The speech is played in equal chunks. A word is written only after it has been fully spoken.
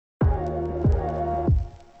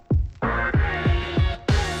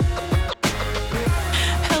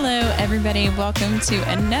everybody. Welcome to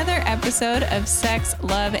another episode of Sex,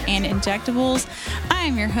 Love, and Injectables. I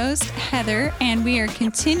am your host, Heather, and we are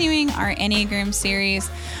continuing our Enneagram series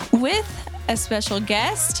with a special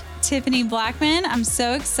guest, Tiffany Blackman. I'm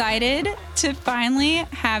so excited to finally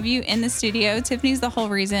have you in the studio. Tiffany's the whole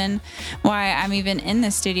reason why I'm even in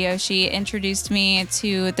the studio. She introduced me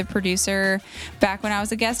to the producer back when I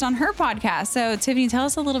was a guest on her podcast. So Tiffany, tell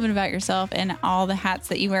us a little bit about yourself and all the hats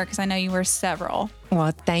that you wear, because I know you wear several.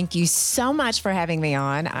 Well, thank you so much for having me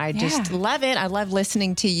on. I just love it. I love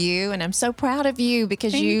listening to you, and I'm so proud of you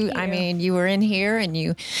because you were in here and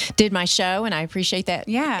you did my show, and I appreciate that.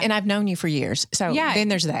 Yeah. And I've known you for years. So then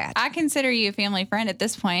there's that. I consider you a family friend at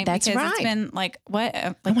this point. That's because right. It's been like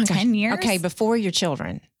 10 years? Okay, before your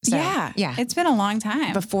children. So, yeah. It's been a long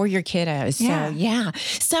time. Before your kiddos.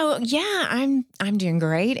 So I'm doing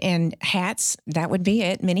great. And hats, that would be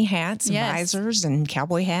it. Many hats, and visors and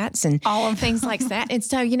cowboy hats and all of things like that. And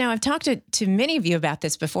so, I've talked to many of you about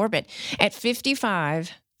this before, but at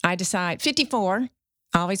 55, I decide 54.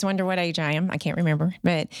 I always wonder what age I am. I can't remember,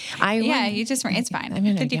 but it's fine.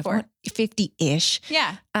 I'm 54. 50-ish.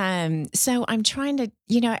 Yeah. So I'm trying to,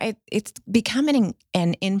 it's becoming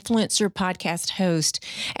an influencer podcast host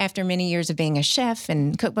after many years of being a chef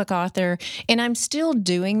and cookbook author. And I'm still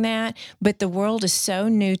doing that, but the world is so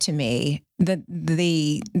new to me.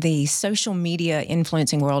 The social media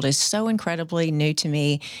influencing world is so incredibly new to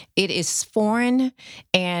me. It is foreign,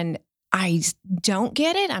 and I don't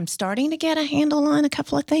get it. I'm starting to get a handle on a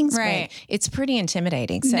couple of things, right? But it's pretty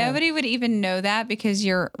intimidating. So. Nobody would even know that because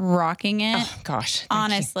you're rocking it. Oh gosh,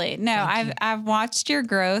 honestly, I've watched your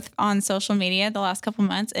growth on social media the last couple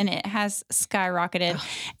months, and it has skyrocketed. Oh.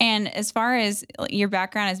 And as far as your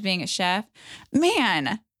background as being a chef,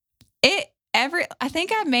 man, I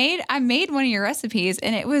think I made one of your recipes,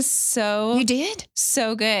 and it was so good.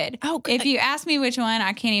 Oh, good. If you ask me which one,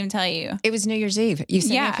 I can't even tell you. It was New Year's Eve. You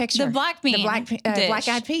sent me a picture. The black bean,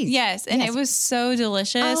 black-eyed peas. Yes, and it was so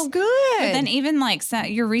delicious. Oh, good. But then even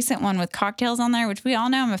your recent one with cocktails on there, which we all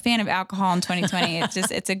know I'm a fan of alcohol in 2020.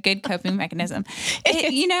 It's a good coping mechanism.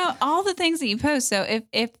 All the things that you post. So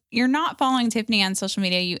if you're not following Tiffany on social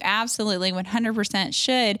media, you absolutely 100%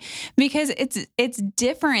 should, because it's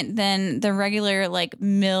different than the regular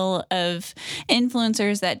mill of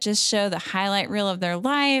influencers that just show the highlight reel of their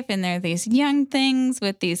life, and they're these young things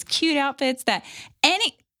with these cute outfits that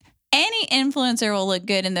any influencer will look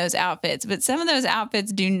good in those outfits, but some of those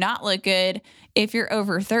outfits do not look good if you're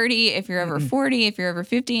over 30, if you're over 40, if you're over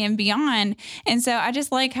 50 and beyond. And so I just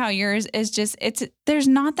like how yours is there's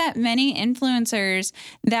not that many influencers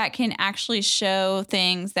that can actually show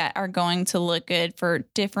things that are going to look good for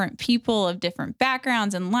different people of different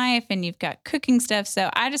backgrounds in life. And you've got cooking stuff. So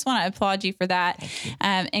I just want to applaud you for that.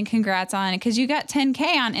 And congrats on it, because you got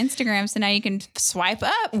 10K on Instagram. So now you can swipe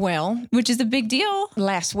up. Well, which is a big deal.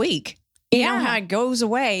 Last week. You know how it goes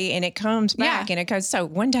away and it comes back and it goes. So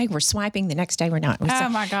one day we're swiping, the next day we're not. Oh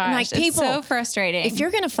my gosh. People, it's so frustrating. If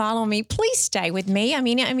you're going to follow me, please stay with me. I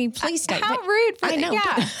mean, please stay. How rude. I know.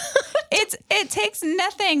 Yeah. It takes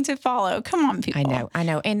nothing to follow. Come on, people. I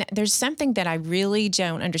know. And there's something that I really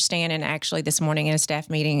don't understand. And actually this morning in a staff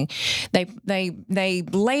meeting, they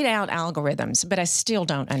laid out algorithms, but I still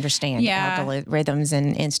don't understand algorithms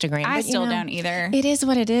and Instagram. I still don't either. It is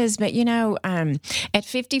what it is. But at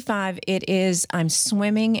 55, I'm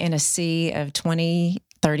swimming in a sea of 20,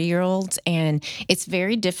 30-year-olds, and it's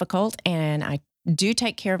very difficult, and I do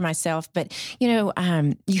take care of myself, but you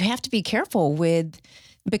have to be careful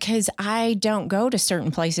because I don't go to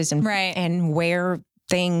certain places and wear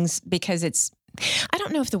things because I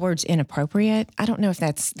don't know if the word's inappropriate. I don't know if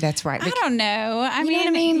that's right. I don't know. I mean, know what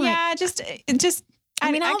I mean? Just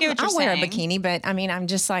I get what you're I'll wear a saying. bikini, but I mean, I'm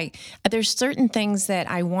just there's certain things that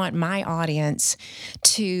I want my audience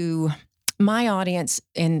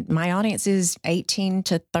and my audience is 18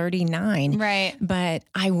 to 39. Right. But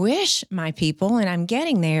I wish my people, and I'm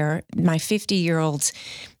getting there, my 50-year-olds,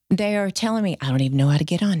 they are telling me, I don't even know how to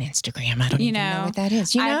get on Instagram. I don't even know what that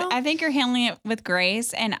is. I think you're handling it with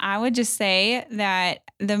grace. And I would just say that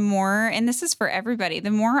the more, and this is for everybody,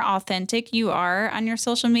 the more authentic you are on your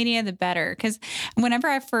social media, the better. Because whenever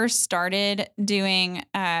I first started doing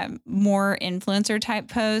more influencer type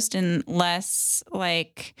posts and less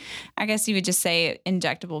I guess you would just say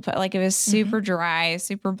injectable, but it was super dry,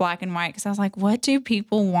 super black and white. Because I was like, what do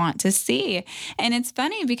people want to see? And it's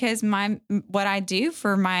funny because what I do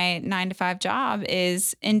for my 9-to-5 job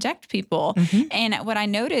is inject people. And what I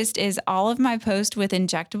noticed is all of my posts with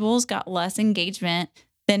injectables got less engagement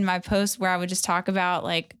than my posts where I would just talk about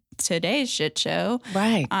today's shit show,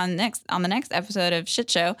 right, on the next episode of Shit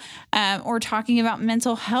Show, or talking about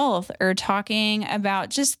mental health, or talking about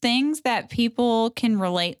just things that people can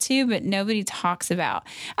relate to, but nobody talks about,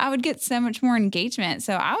 I would get so much more engagement.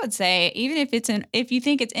 So I would say, even if you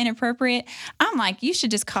think it's inappropriate, I'm like, you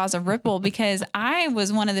should just cause a ripple, because I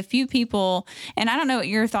was one of the few people, and I don't know what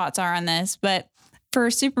your thoughts are on this, but for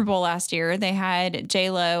Super Bowl last year, they had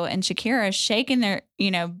J-Lo and Shakira shaking their,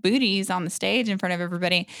 booties on the stage in front of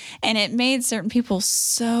everybody. And it made certain people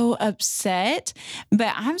so upset.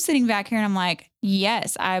 But I'm sitting back here and I'm like,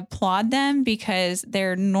 yes, I applaud them, because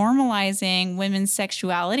they're normalizing women's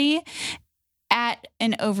sexuality at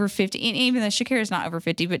an over 50. And even though Shakira's not over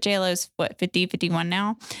 50, but J-Lo's 50, 51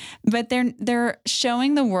 now. But they're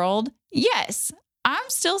showing the world, yes, I'm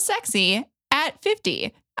still sexy at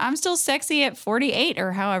 50. I'm still sexy at 48,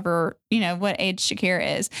 or however, what age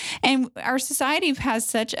Shakira is. And our society has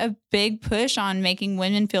such a big push on making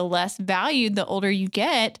women feel less valued the older you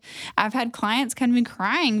get. I've had clients come to me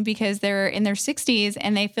crying because they're in their 60s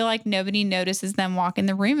and they feel like nobody notices them walk in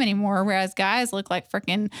the room anymore. Whereas guys look like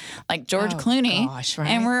freaking like George Clooney. Gosh, right.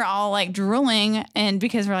 And we're all like drooling, and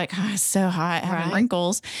because we're like, oh, it's so hot, having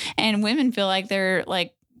wrinkles. And women feel like they're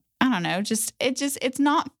like, I don't know, it's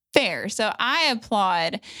not fair. So I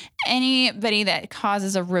applaud anybody that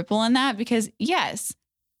causes a ripple in that, because yes,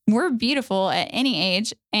 we're beautiful at any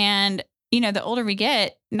age. And, the older we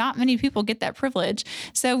get, not many people get that privilege.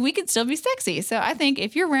 So we could still be sexy. So I think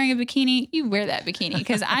if you're wearing a bikini, you wear that bikini,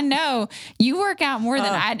 because I know you work out more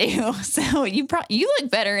than I do. So you look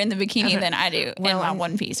better in the bikini than I do in my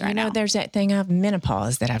one piece right now. There's that thing of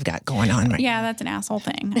menopause that I've got going on right now. Yeah, that's an asshole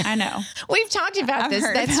thing. I know. We've talked about this.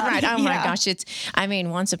 That's right. Oh my gosh.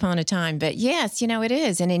 Once upon a time, but yes, it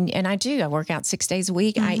is. And I do. I work out 6 days a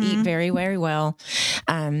week. I eat very, very well.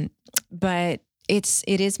 But it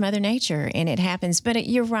is Mother Nature, and it happens. But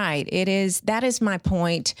you're right. That is my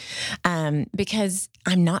point, because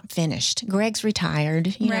I'm not finished. Greg's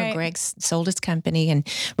retired. Greg's sold his company and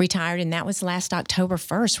retired, and that was last October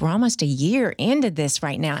 1st. We're almost a year into this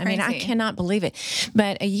right now. Crazy. I mean, I cannot believe it.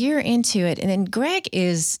 But a year into it, and then Greg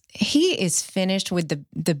is finished with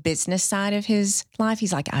the business side of his life.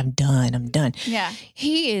 He's like, I'm done. Yeah.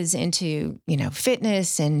 He is into,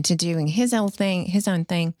 fitness and to doing his own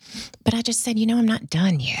thing. But I just said, I'm not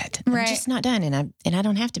done yet. I'm just not done. And I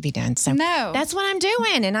don't have to be done. So that's what I'm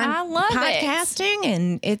doing. And I love podcasting,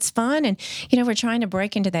 and it's fun. And, we're trying to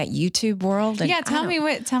break into that YouTube world. And tell me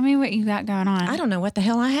what you got going on. I don't know what the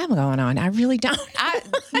hell I have going on. I really don't.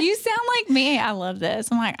 You sound like me. I love this.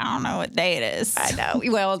 I'm like, I don't know what day it is. I know.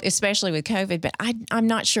 Well, especially with COVID, but I'm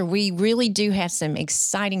not sure. We really do have some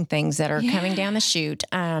exciting things that are coming down the chute.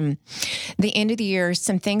 The end of the year,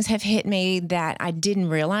 some things have hit me that I didn't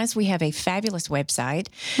realize. We have a fabulous website,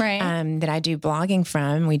 right? That I do blogging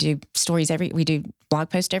from. We do we do blog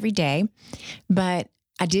post every day, but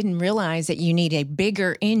I didn't realize that you need a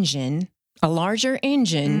bigger engine, a larger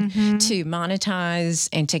engine to monetize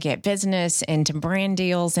and to get business and to brand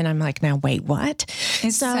deals. And I'm like, now wait, what?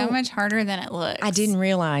 It's so much harder than it looks. I didn't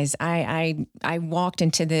realize. I walked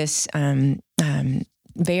into this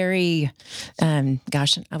very, I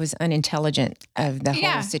was unintelligent of the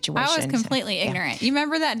whole situation. I was completely ignorant. You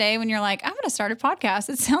remember that day when you're like, I'm going to start a podcast.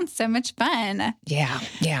 It sounds so much fun. Yeah.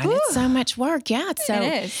 And it's so much work. Yeah.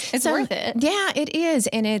 It is. It's worth it. Yeah, it is.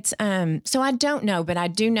 And it's, so I don't know, but I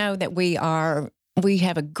do know that we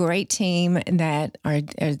have a great team that are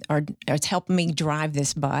helping me drive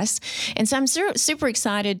this bus. And so I'm super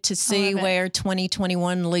excited to see where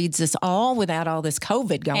 2021 leads us all without all this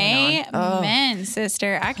COVID going on. Amen,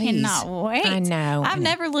 sister. I cannot wait. I know. I've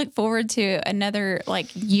never looked forward to another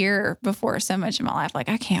year before so much in my life.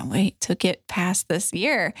 I can't wait to get past this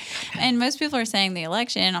year. And most people are saying the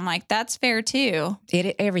election. I'm like, that's fair too.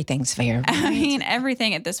 Everything's fair. Right? I mean,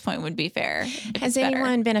 everything at this point would be fair. Has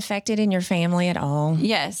anyone been affected in your family at all?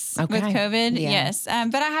 Yes. Okay. With COVID. Yeah. Yes.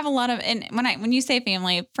 But I have a lot of, and when you say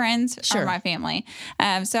family, friends are my family.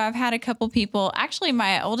 So I've had a couple people, actually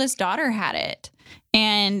my oldest daughter had it,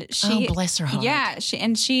 and she, bless her heart. Yeah.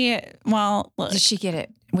 Look, did she get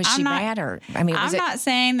it? Was she bad I'm not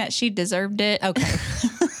saying that she deserved it. Okay.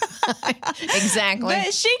 Exactly.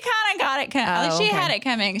 But she kind of got it coming. She had it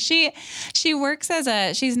coming. She works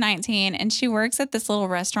she's 19 and she works at this little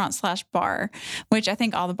restaurant / bar, which I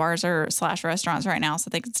think all the bars are / restaurants right now so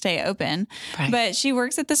they can stay open. Right. But she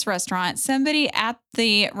works at this restaurant. Somebody at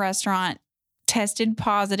the restaurant tested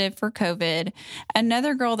positive for COVID.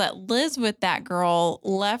 Another girl that lives with that girl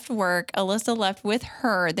left work. Alyssa left with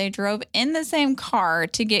her. They drove in the same car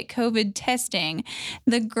to get COVID testing.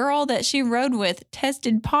 The girl that she rode with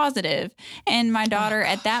tested positive, and my daughter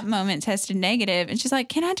at that moment tested negative. And she's like,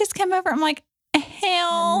 "Can I just come over?" I'm like,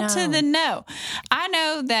 hell to the no. I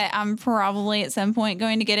know that I'm probably at some point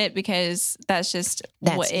going to get it because that's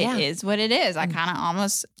what it is. I kind of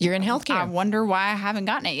almost, you're in healthcare. I wonder why I haven't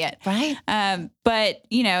gotten it yet. Right. But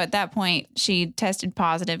at that point she tested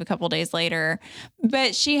positive a couple days later,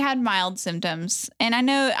 but she had mild symptoms. And I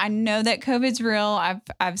know that COVID's real.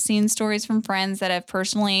 I've seen stories from friends that have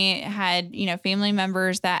personally had, family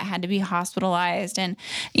members that had to be hospitalized, and,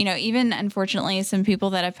 even unfortunately some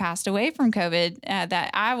people that have passed away from COVID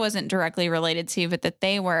that I wasn't directly related to, but that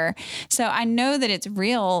they were. So I know that it's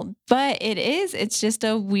real, but it's just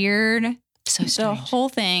a weird, so strange. The whole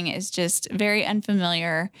thing is just very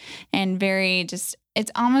unfamiliar and very just,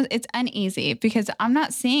 it's uneasy because I'm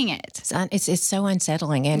not seeing it. It's so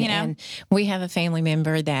unsettling. And we have a family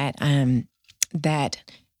member that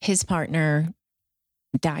his partner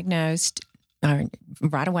diagnosed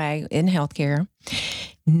right away in healthcare,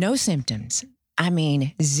 no symptoms. I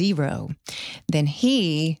mean, zero. Then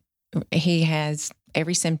he has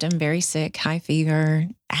every symptom, very sick, high fever,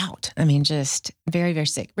 out. I mean, just very, very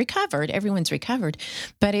sick. Recovered. Everyone's recovered.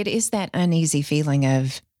 But it is that uneasy feeling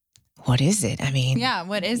of, what is it? I mean, yeah,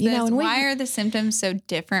 what is this? And why are the symptoms so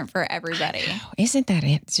different for everybody? Isn't that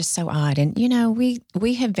it? It's just so odd. And,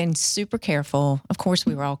 we have been super careful. Of course,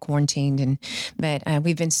 we were all quarantined, but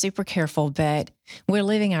we've been super careful, but we're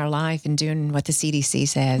living our life and doing what the CDC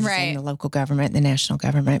says, right, and the local government, the national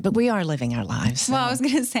government, but we are living our lives. So. Well, I was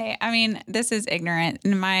going to say, I mean, this is ignorant.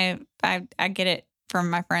 And I get it from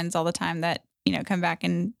my friends all the time that, come back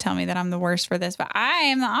and tell me that I'm the worst for this, but I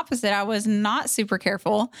am the opposite. I was not super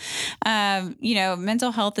careful.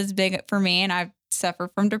 Mental health is big for me, and I suffer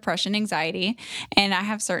from depression, anxiety, and I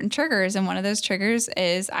have certain triggers. And one of those triggers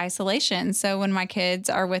is isolation. So when my kids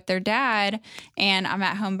are with their dad and I'm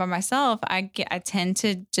at home by myself, I tend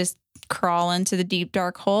to just crawl into the deep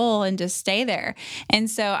dark hole and just stay there. And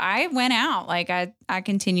so I went out, like I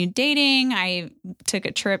continued dating. I took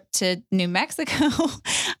a trip to New Mexico.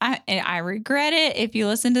 I regret it. If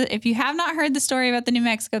you have not heard the story about the New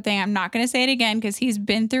Mexico thing, I'm not going to say it again because he's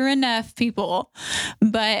been through enough, people.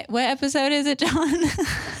 But what episode is it, John?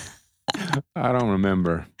 I don't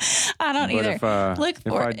remember. I don't either. If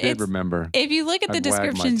I did remember, if you look at the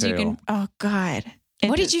descriptions, you can. Oh God.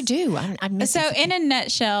 What did you do? I missed so in a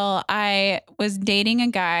nutshell, I was dating a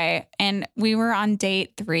guy and we were on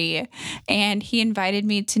date 3 and he invited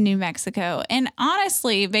me to New Mexico. And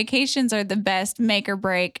honestly, vacations are the best make or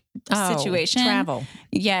break situation. Travel.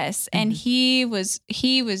 Yes. Mm-hmm. And he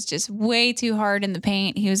was just way too hard in the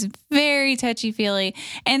paint. He was very touchy feely.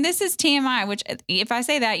 And this is TMI, which if I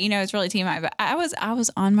say that, it's really TMI, but I was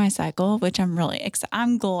on my cycle, which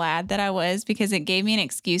I'm glad that I was, because it gave me an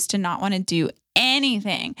excuse to not want to do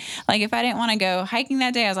anything. Like if I didn't want to go hiking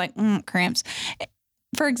that day, I was like, cramps.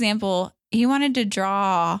 For example, he wanted to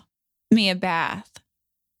draw me a bath.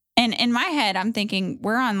 And in my head, I'm thinking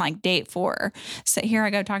we're on like date 4. So here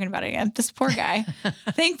I go talking about it again. This poor guy.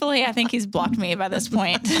 Thankfully, I think he's blocked me by this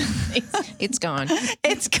point. It's gone.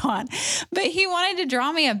 It's gone. But he wanted to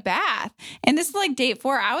draw me a bath. And this is like date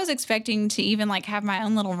 4. I was expecting to even like have my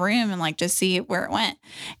own little room and like just see where it went.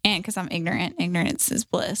 And because I'm ignorant, ignorance is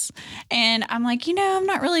bliss. And I'm like, I'm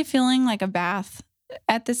not really feeling like a bath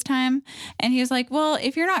at this time. And he was like, well,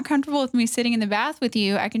 if you're not comfortable with me sitting in the bath with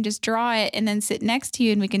you, I can just draw it and then sit next to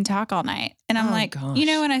you and we can talk all night. And I'm like, gosh.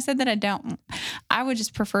 when I said that I would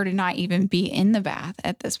just prefer to not even be in the bath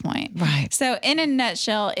at this point. Right. So in a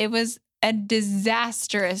nutshell, it was a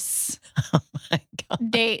disastrous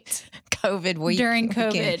date. COVID week. During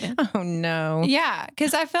COVID. Oh, no. Yeah.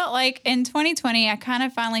 Because I felt like in 2020, I kind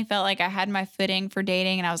of finally felt like I had my footing for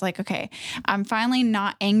dating. And I was like, okay, I'm finally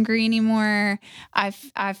not angry anymore. I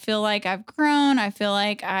feel like I've grown. I feel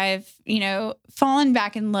like I've, fallen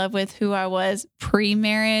back in love with who I was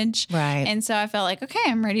pre-marriage. Right. And so I felt like, okay,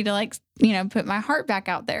 I'm ready to put my heart back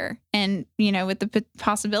out there. And, with the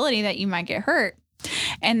possibility that you might get hurt.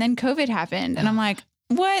 And then COVID happened. And I'm like,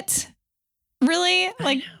 what? Really?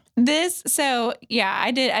 Like this? So yeah,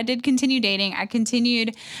 I did continue dating. I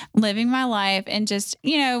continued living my life and just,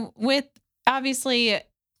 with obviously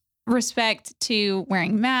respect to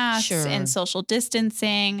wearing masks Sure. and social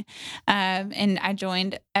distancing. And I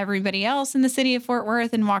joined everybody else in the city of Fort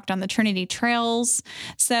Worth and walked on the Trinity trails.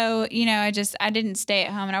 So, I didn't stay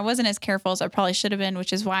at home, and I wasn't as careful as I probably should have been,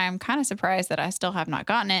 which is why I'm kind of surprised that I still have not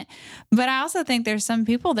gotten it. But I also think there's some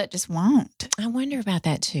people that just won't. I wonder about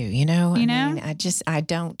that too. I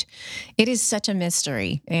don't. It is such a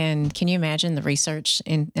mystery. And can you imagine the research?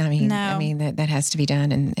 And No. that has to be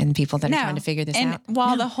done, and people that are trying to figure this and out.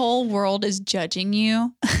 while the whole world is judging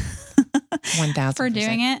you 1,000% for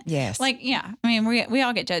doing it, yes, we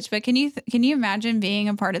all get judged. But can you imagine being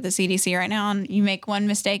a part of the CDC right now and you make one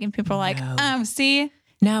mistake and people are like, see,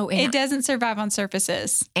 no, it doesn't survive on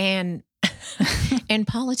surfaces. And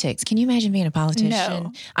politics. Can you imagine being a politician?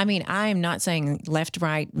 No. I mean, I am not saying left,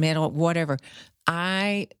 right, middle, whatever.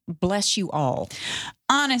 I bless you all.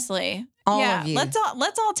 Honestly. All of you.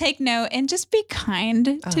 Let's all take note and just be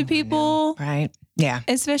kind to people. Right. Yeah.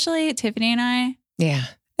 Especially Tiffany and I. Yeah.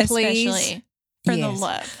 Especially Please. for the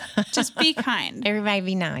love. Just be kind. Everybody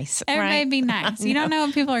be nice. Everybody right? be nice. You don't know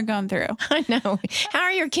what people are going through. I know. How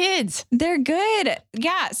are your kids? They're good.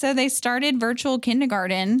 Yeah. So they started virtual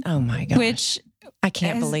kindergarten. Oh my gosh. Which I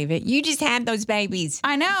can't believe it. You just had those babies.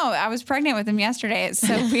 I know. I was pregnant with them yesterday. It's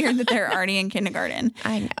so weird that they're already in kindergarten.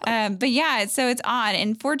 I know. But yeah, so it's odd.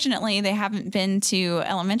 And fortunately, they haven't been to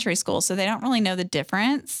elementary school, so they don't really know the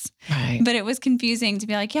difference. Right. But it was confusing to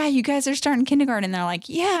be like, yeah, you guys are starting kindergarten. And they're like,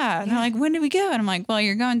 yeah. And they're like, when do we go? And I'm like, well,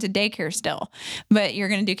 you're going to daycare still, but you're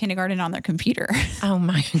going to do kindergarten on their computer. Oh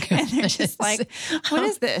my goodness. And they're just like, what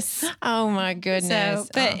is this? Oh my goodness. So,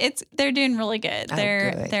 but they're doing really good.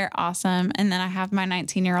 They're awesome. And then I have my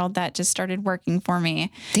 19-year-old that just started working for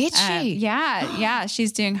me. Did she? Yeah.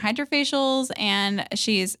 She's doing hydrofacials, and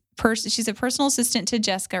she's a personal assistant to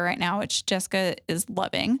Jessica right now, which Jessica is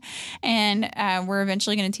loving. And we're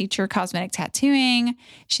eventually going to teach her cosmetic tattooing.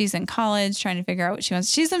 She's in college trying to figure out what she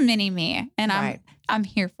wants. She's a mini me, and I'm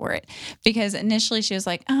here for it, because initially she was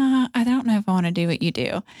like, I don't know if I want to do what you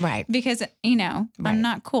do. Right. Because, I'm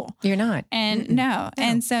not cool. You're not. And no.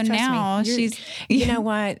 And so now she's, you know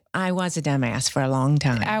what? I was a dumbass for a long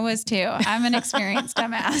time. I was too. I'm an experienced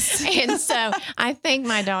dumbass. And so I think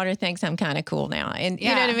my daughter thinks I'm kind of cool now. And you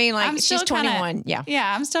know what I mean? Like, she's 21. Yeah.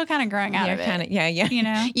 I'm still kind of growing out of it.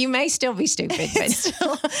 Yeah. You may still be stupid, but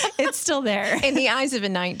it's still there. In the eyes of a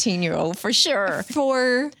 19-year-old, for sure.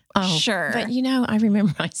 Sure. But I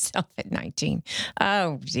remember myself at 19.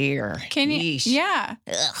 Oh dear. Can you? Yeah.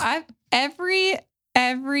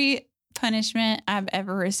 Every punishment I've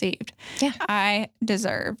ever received, I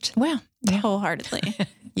deserved. Well, wholeheartedly.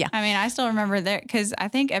 Yeah. I mean, I still remember that, because I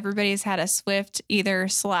think everybody's had a swift either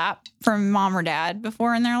slap from mom or dad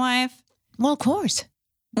before in their life. Well, of course.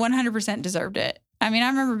 100% deserved it. I mean, I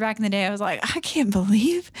remember back in the day, I was like, I can't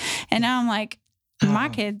believe. And now I'm like, my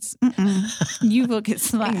kids, you will get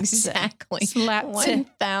slapped. Exactly. Slapped.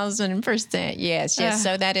 1,000%. Yes.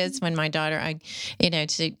 So that is when my daughter,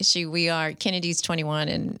 we are, Kennedy's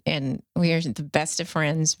 21 and we are the best of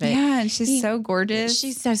friends. But and she's so gorgeous.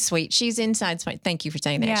 She's so sweet. She's inside sweet. Thank you for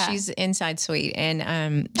saying that. Yeah. She's inside sweet. And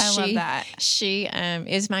I love that. She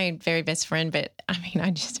is my very best friend. But I mean,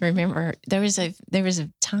 I just remember there was a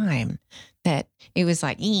time that it was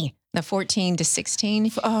like, the 14 to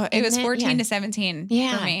 16. Oh, it was 14 to 17 for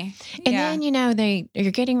me. And then,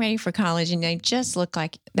 you're getting ready for college and they just look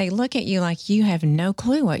at you like you have no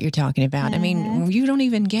clue what you're talking about. I mean, you don't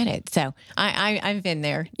even get it. So I've been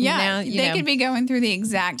there. Yeah. They could be going through the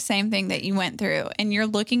exact same thing that you went through, and you're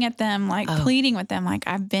looking at them like pleading with them, like,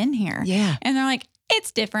 I've been here. Yeah. And they're like,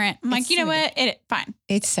 it's different. I'm like, you know what? Fine.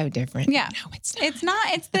 It's so different. Yeah. No, it's not. It's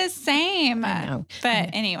not. It's the same. I know.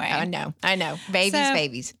 But anyway. I know.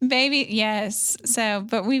 Babies. Baby, yes. So,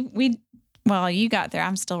 but you got there.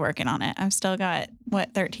 I'm still working on it. I've still got,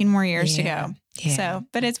 13 more years to go. Yeah. So,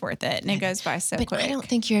 but it's worth it. And it goes by so quick. I don't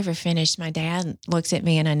think you're ever finished. My dad looks at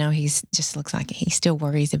me and I know just looks like he still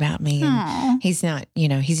worries about me. And he's not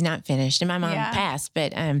finished. And my mom passed,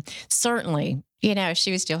 but certainly, if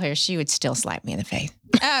she was still here, she would still slap me in the face.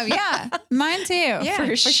 Oh, yeah. Mine too. Yeah,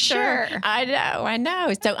 for sure. I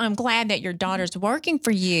know. So I'm glad that your daughter's working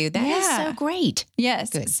for you. That is so great. Yes.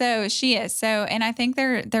 Good. So she is. So, and I think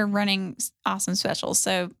they're running awesome specials.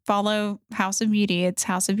 So follow House of Beauty. It's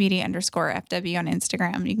House of Beauty _FW on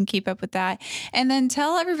Instagram. You can keep up with that. And then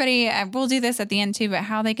tell everybody, we'll do this at the end too, but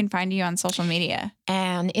how they can find you on social media.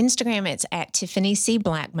 And Instagram, it's at Tiffany C.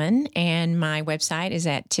 Blackman. And my website is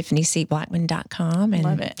at TiffanyCBlackman.com. And,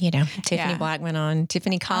 love it. Tiffany Blackman on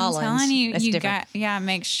Tiffany Collins. I'm telling you, That's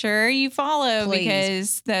make sure you follow.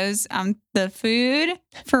 Please. Because those, the food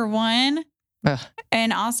for one, Ugh.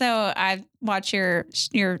 And also, I watch your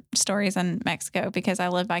stories on Mexico because I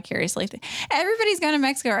live vicariously. Everybody's going to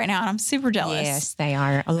Mexico right now, and I'm super jealous. Yes, they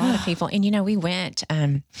are. A lot of people. And,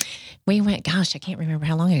 we went, gosh, I can't remember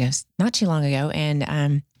how long ago, not too long ago.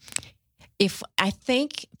 And if I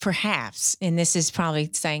think perhaps, and this is probably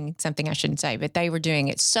saying something I shouldn't say, but they were doing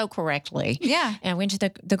it so correctly. Yeah. And I went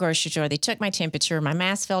to the grocery store. They took my temperature. My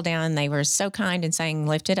mask fell down. They were so kind and saying,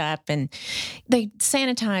 lift it up. And they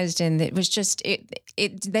sanitized, and it was just,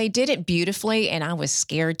 they did it beautifully. And I was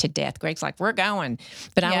scared to death. Greg's like, we're going.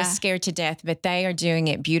 But I was scared to death. But they are doing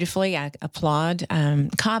it beautifully. I applaud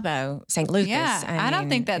Cabo, St. Lucas. Yeah. I don't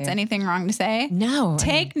think that's anything wrong to say. No.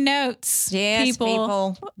 Take notes. Yes,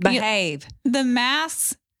 people behave. The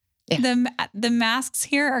masks, the masks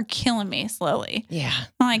here are killing me slowly. Yeah.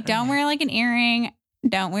 I'm like, don't wear like an earring.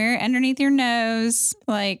 Don't wear it underneath your nose.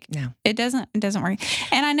 Like, no, it doesn't work.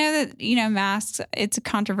 And I know that, masks, it's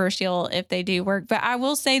controversial if they do work, but I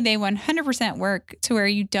will say they 100% work to where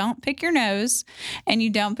you don't pick your nose and you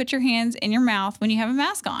don't put your hands in your mouth when you have a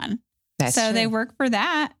mask on. That's so true. They work for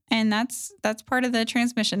that, and that's part of the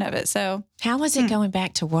transmission of it. So how was it going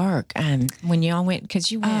back to work when y'all went?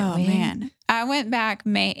 Because you went. Oh man, I went back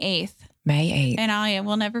May 8th. May 8th. And I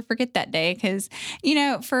will never forget that day because,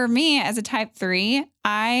 for me as a type 3,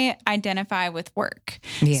 I identify with work.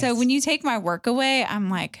 Yes. So when you take my work away,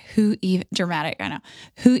 I'm like, who even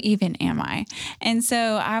am I? And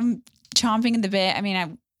so I'm chomping at the bit. I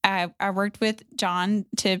mean, I worked with John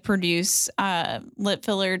to produce lip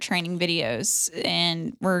filler training videos,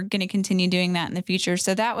 and we're going to continue doing that in the future.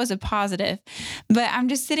 So that was a positive. But I'm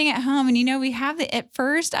just sitting at home, and we have at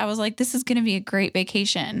first I was like, this is going to be a great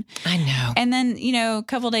vacation. I know. And then, a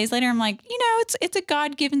couple of days later, I'm like, it's a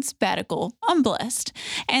God-given sabbatical. I'm blessed.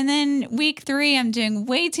 And then week 3, I'm doing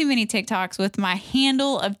way too many TikToks with my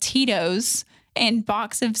handle of Tito's and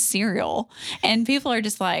box of cereal. And people are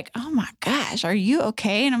just like, oh my gosh, are you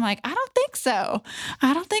okay? And I'm like, I don't think so.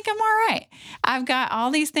 I don't think I'm all right. I've got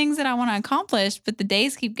all these things that I want to accomplish, but the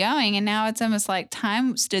days keep going. And now it's almost like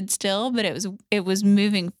time stood still, but it was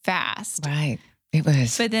moving fast. Right. It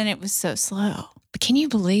was. But then it was so slow. But can you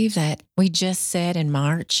believe that we just said in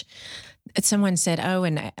March, someone said,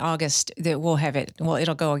 in August that we'll have it. Well,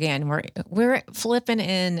 it'll go again. We're flipping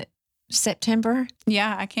in September.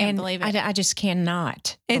 Yeah, I can't believe it. I just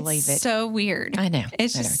cannot believe it. It's so weird. I know.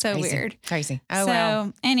 It's just so crazy. weird. Crazy. Oh,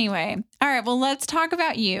 so anyway, all right. Well, let's talk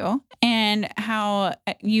about you and how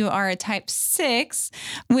you are a type 6,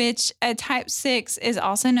 which a type 6 is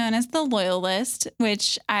also known as the loyalist,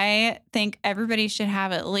 which I think everybody should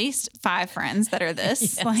have at least 5 friends that are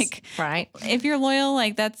this. Yes, right. If you're loyal,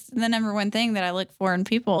 that's the number one thing that I look for in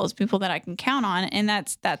people is people that I can count on. And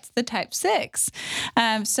that's the type 6.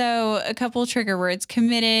 So a couple trigger words: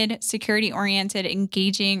 committed, security oriented,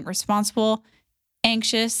 engaging, responsible,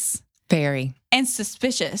 anxious, very, and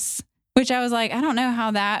suspicious. Which I was like, I don't know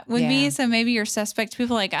how that would be. So maybe you're suspect to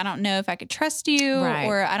people like, I don't know if I could trust you,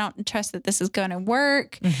 or I don't trust that this is going to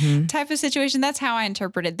work type of situation. That's how I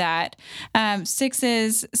interpreted that.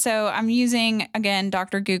 6s. So I'm using, again,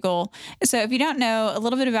 Dr. Google. So if you don't know a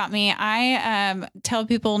little bit about me, I tell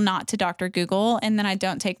people not to Dr. Google, and then I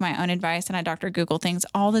don't take my own advice, and I Dr. Google things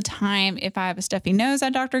all the time. If I have a stuffy nose, I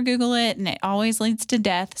Dr. Google it, and it always leads to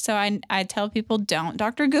death. So I tell people, don't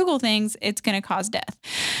Dr. Google things. It's going to cause death.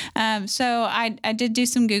 So I did do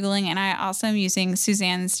some Googling, and I also am using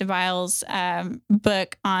Suzanne Stevile's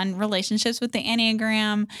book on relationships with the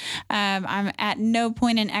Enneagram. I'm at no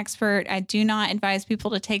point an expert. I do not advise people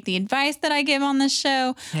to take the advice that I give on this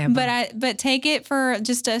show, but take it for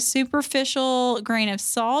just a superficial grain of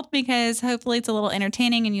salt, because hopefully it's a little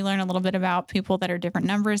entertaining and you learn a little bit about people that are different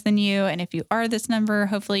numbers than you. And if you are this number,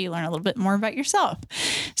 hopefully you learn a little bit more about yourself.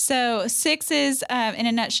 So 6s, in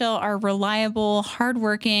a nutshell, are reliable,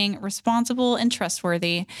 hardworking, responsible, and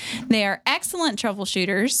trustworthy. They are excellent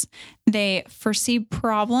troubleshooters. They foresee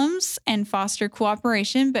problems and foster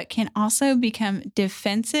cooperation, but can also become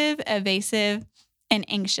defensive, evasive, and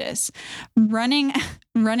anxious, running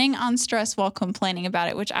on stress while complaining about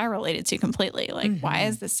it, which I related to completely. Like, why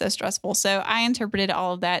is this so stressful? So I interpreted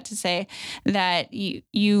all of that to say that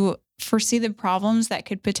you foresee the problems that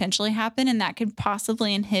could potentially happen, and that could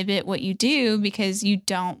possibly inhibit what you do because you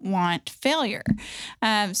don't want failure.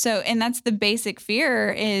 And that's the basic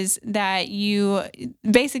fear, is that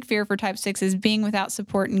basic fear for type 6 is being without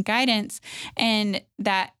support and guidance, and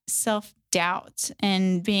that self-doubt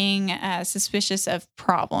and being suspicious of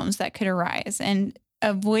problems that could arise, and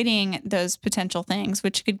avoiding those potential things,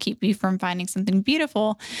 which could keep you from finding something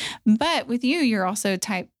beautiful. But with you, you're also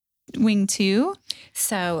type wing 2.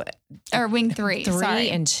 So, or wing 3. 3 sorry.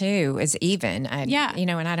 and 2 is even. Yeah. You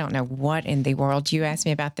know, and I don't know what in the world you asked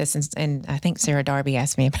me about this. And I think Sarah Darby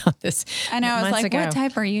asked me about this. I know. I was like, what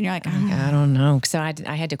type are you? And you're like, I don't know. So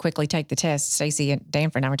I had to quickly take the test. Stacey and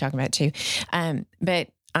Danford and I were talking about it too. But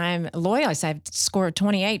I'm loyalist. I've scored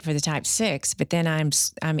 28 for the type 6, but then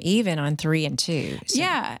I'm even on 3 and 2. So.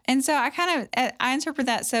 Yeah. And so I interpret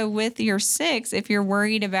that. So with your 6, if you're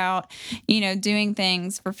worried about, doing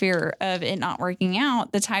things for fear of it not working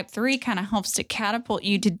out, the type 3 kind of helps to catapult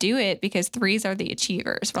you to do it, because 3s are the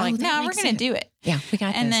achievers. We're like, no, we're going to do it. Yeah, we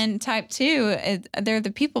got this. And then type 2, they're the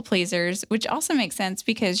people pleasers, which also makes sense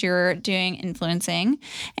because you're doing influencing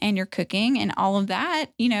and you're cooking and all of that,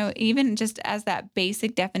 even just as that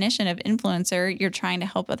basic definition of influencer, you're trying to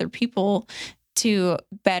help other people to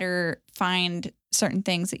better find certain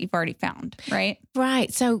things that you've already found, right?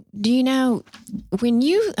 Right. So do you know, when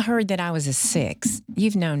you heard that I was a 6,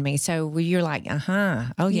 you've known me. So you're like,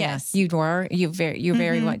 oh yeah, yes. You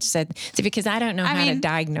very much said, see, because I don't know how to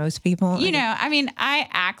diagnose people. I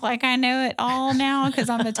act like I know it all now because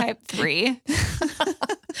I'm the type 3.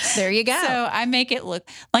 There you go. So I make it look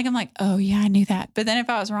like I'm like, oh yeah, I knew that. But then if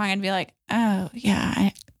I was wrong, I'd be like, oh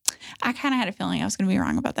yeah, I kind of had a feeling I was going to be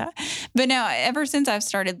wrong about that. But no, ever since I've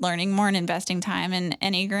started learning more and investing time in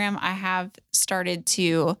Enneagram, I have started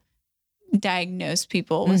to diagnose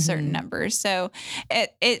people with certain numbers. So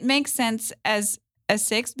it makes sense as a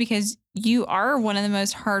 6 because you are one of the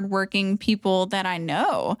most hardworking people that I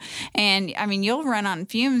know. And I mean, you'll run on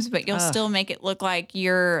fumes, but you'll still make it look like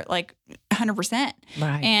you're like 100%.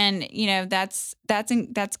 Right. And that's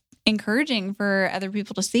encouraging for other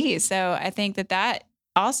people to see. So I think that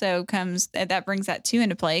also that brings that 2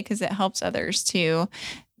 into play, because it helps others to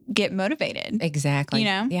get motivated. Exactly.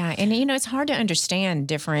 Yeah. And it's hard to understand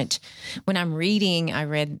different. When I'm reading, I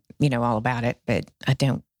read, all about it, but I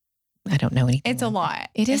don't know anything. It's a lot.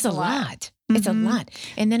 It is a lot. It's a lot.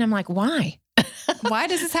 And then I'm like, why? Why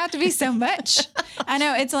does this have to be so much? I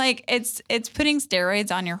know, it's like it's putting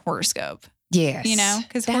steroids on your horoscope. Yes.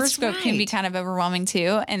 Because horoscope can be kind of overwhelming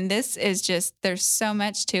too. And this is just, there's so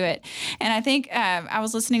much to it. And I think I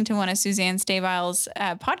was listening to one of Suzanne Stabile's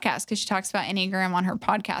podcasts, because she talks about Enneagram on her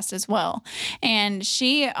podcast as well. And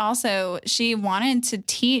she wanted to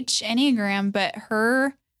teach Enneagram, but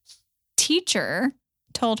her teacher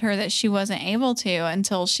told her that she wasn't able to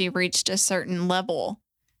until she reached a certain level.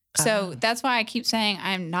 So that's why I keep saying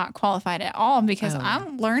I'm not qualified at all, because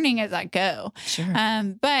I'm learning as I go. Sure.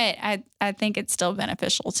 But I think it's still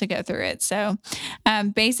beneficial to go through it. So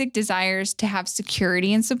basic desires to have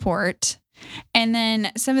security and support. And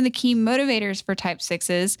then some of the key motivators for type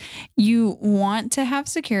 6s, you want to have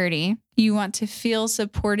security. You want to feel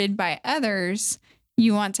supported by others.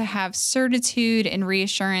 You want to have certitude and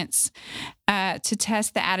reassurance to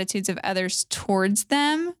test the attitudes of others towards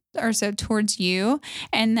them, or so towards you,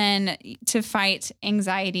 and then to fight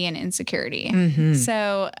anxiety and insecurity. Mm-hmm.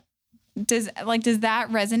 So does that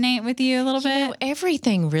resonate with you a little bit?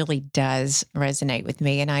 Everything really does resonate with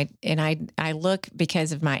me. And I look,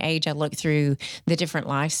 because of my age, I look through the different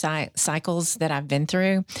life cycles that I've been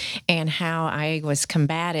through and how I was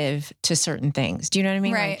combative to certain things. Do you know what I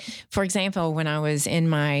mean? Right. Like, for example, when I was in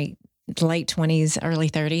my late 20s, early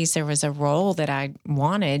 30s, there was a role that I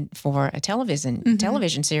wanted for a television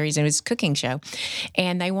series. It was a cooking show,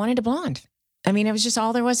 and they wanted a blonde. I mean, it was just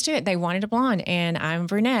all there was to it. They wanted a blonde, and I'm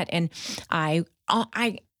brunette, and I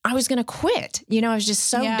was going to quit. I was just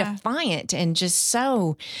so defiant and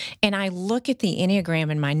and I look at the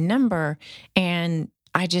Enneagram and my number, and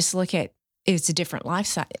I just look at, it's a different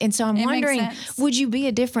lifestyle. And so I'm wondering, would you be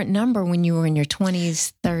a different number when you were in your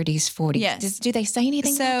 20s, 30s, 40s? Yes. Do they say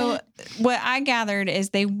anything about that? So what I gathered is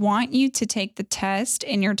they want you to take the test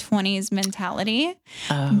in your 20s mentality,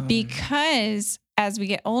 because as we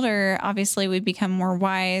get older, obviously we become more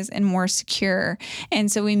wise and more secure.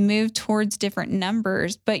 And so we move towards different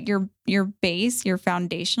numbers, but your base, your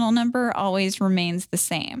foundational number always remains the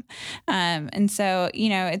same. And so,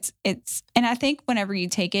 and I think whenever you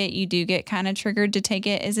take it, you do get kind of triggered to take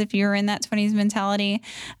it as if you're in that 20s mentality.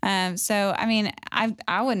 So, I mean,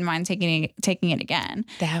 I wouldn't mind taking it again.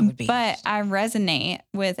 That would be. But I resonate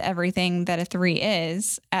with everything that a 3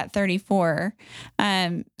 is at 34.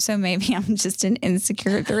 So maybe I'm just an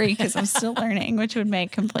insecure 3 because I'm still learning, which would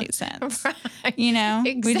make complete sense. Right.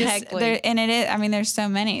 Exactly. And it is, I mean, there's so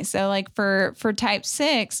many. So like for type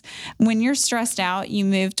 6, when you're stressed out, you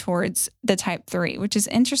move towards the type 3, which is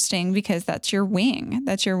interesting because that's your wing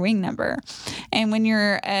number. And when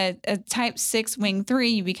you're a type 6 wing 3,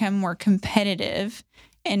 you become more competitive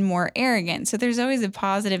and more arrogant. So there's always a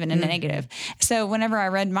positive and a negative. So whenever I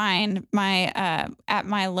read mine, at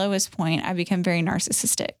my lowest point, I become very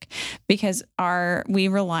narcissistic because we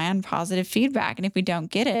rely on positive feedback. And if we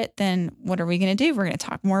don't get it, then what are we going to do? We're going to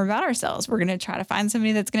talk more about ourselves. We're going to try to find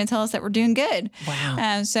somebody that's going to tell us that we're doing good. Wow.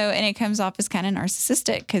 And it comes off as kind of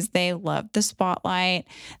narcissistic because they love the spotlight.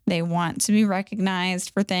 They want to be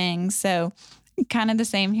recognized for things. So kind of the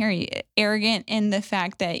same here, arrogant in the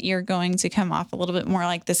fact that you're going to come off a little bit more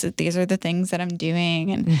like these are the things that I'm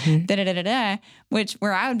doing and which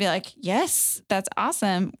where I would be like, yes, that's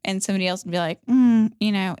awesome. And somebody else would be like,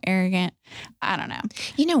 arrogant. I don't know.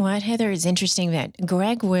 You know what, Heather, is interesting that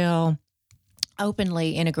Greg will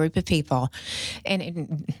openly in a group of people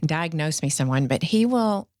and diagnose me someone, but he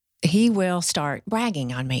will start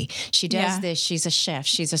bragging on me. She does this. She's a chef.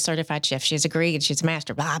 She's a certified chef. She's a Greek. She's a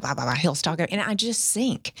master, blah, blah, blah, blah. He'll start going. And I just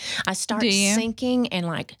sink. I start sinking and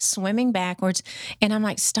like swimming backwards. And I'm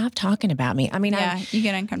like, stop talking about me. I mean, you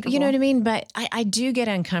get uncomfortable. You know what I mean? But I do get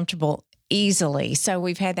uncomfortable easily. So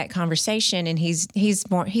we've had that conversation and he's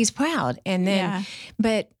proud. And then,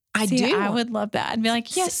 but I would love that. I'd be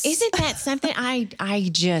like, yes. Isn't that something? I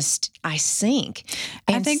sink.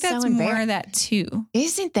 I think that's more that too.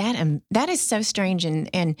 Isn't that, that is so strange.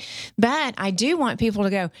 But I do want people to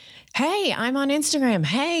go, hey, I'm on Instagram.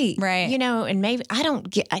 Hey, right. And maybe I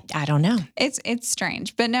don't know. It's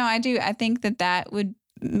strange, but no, I do. I think that would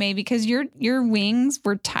maybe because your wings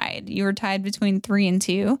were tied. You were tied between 3 and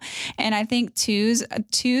 2. And I think twos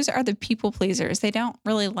are the people pleasers. They don't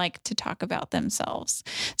really like to talk about themselves.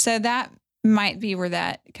 So that might be where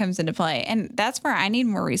that comes into play. And that's where I need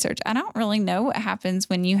more research. I don't really know what happens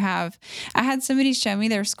when I had somebody show me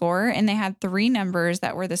their score and they had 3 numbers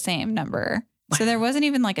that were the same number. Wow. So there wasn't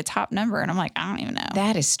even like a top number. And I'm like, I don't even know.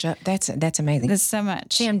 That's amazing. There's so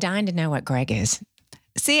much. See, I'm dying to know what Greg is.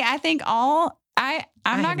 See, I think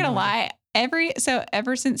I'm not going to lie.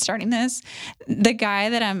 Ever since starting this, the guy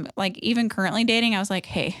that I'm like even currently dating, I was like,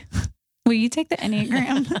 hey, will you take the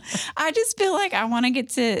Enneagram? I just feel like I want to get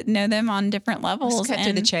to know them on different levels. Let's cut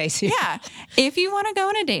to the chase. Yeah. If you want to go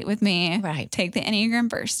on a date with me, right, take the Enneagram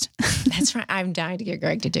first. That's right. I'm dying to get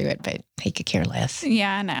Greg to do it, but he could care less.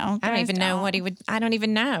 Yeah, I know. I don't even know what he would. I don't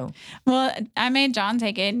even know. Well, I made John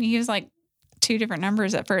take it and he was like 2 different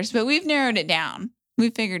numbers at first, but we've narrowed it down. We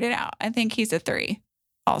figured it out. I think he's a 3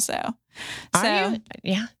 also. Are you?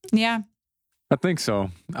 Yeah. Yeah. I think so.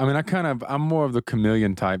 I mean, I'm more of the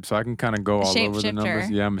chameleon type, so I can kind of go all over the numbers.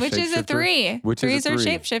 Yeah, I'm a Which is a 3. Threes are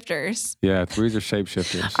shapeshifters. Yeah, 3s are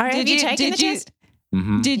shapeshifters. All right, have you taken the test?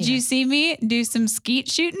 Mm-hmm. Did you see me do some skeet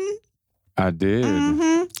shooting? I did.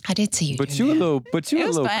 Mm-hmm. I did see you. But you a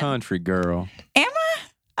little country girl. Am I?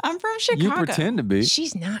 I'm from Chicago. You pretend to be.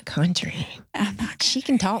 She's not country. I'm not. She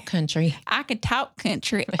can talk country. I could talk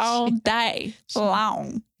country all day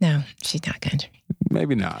long. No, she's not country.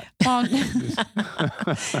 Maybe not. Well,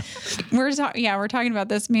 we're talking about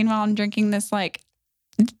this. Meanwhile, I'm drinking this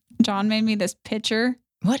John made me this pitcher.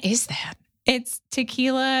 What is that? It's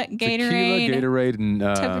tequila, Gatorade, and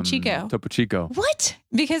Topo Chico. What?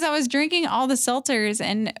 Because I was drinking all the seltzers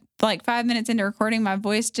and 5 minutes into recording, my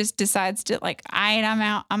voice just decides to I'm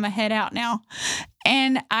out. I'm a head out now.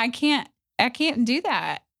 And I can't do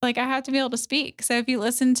that. I have to be able to speak. So if you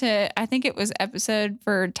listen to, I think it was episode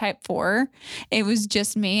for type 4, it was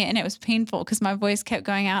just me and it was painful because my voice kept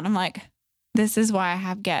going out. And I'm like, this is why I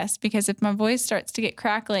have guests, because if my voice starts to get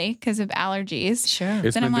crackly because of allergies. Sure.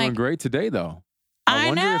 It's been doing great today though. I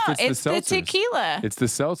wonder know. If it's the tequila. It's the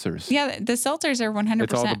seltzers. Yeah, the seltzers are 100%.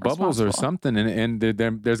 It's all the bubbles or something, and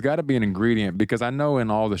there's got to be an ingredient, because I know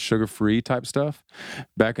in all the sugar-free type stuff,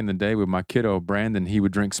 back in the day with my kiddo Brandon, he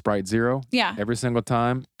would drink Sprite Zero. Yeah. Every single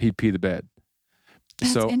time he'd pee the bed.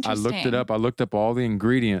 That's so I looked it up. I looked up all the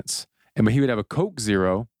ingredients, and when he would have a Coke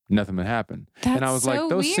Zero, nothing would happen. That's and I was so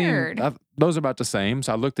like, those are about the same.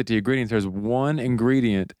 So I looked at the ingredients. There's one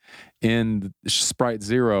ingredient in Sprite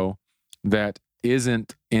Zero that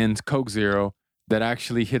isn't in Coke Zero that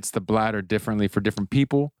actually hits the bladder differently for different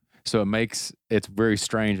people. So it's very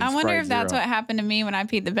strange. I wonder if that's what happened to me when I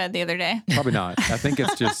peed the bed the other day. Probably not. I think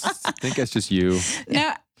it's just you.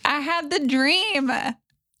 No, I had the dream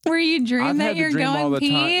where you dream that you're going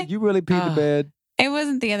pee. Time. You really peed the bed? It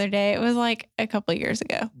wasn't the other day. It was a couple of years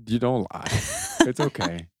ago. You don't lie. It's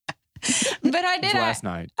okay. But I did. Last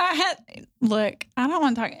night. Look, I don't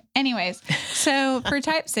want to talk. Anyways, so for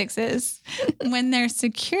type 6s, when they're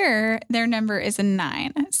secure, their number is a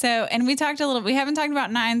 9. So, and we haven't talked about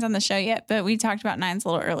 9s on the show yet, but we talked about 9s a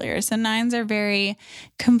little earlier. So 9s are very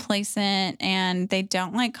complacent and they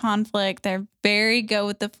don't like conflict. They're very go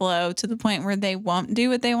with the flow to the point where they won't do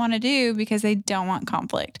what they want to do because they don't want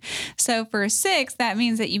conflict. So for a 6, that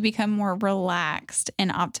means that you become more relaxed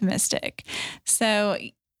and optimistic. So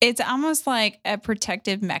it's almost like a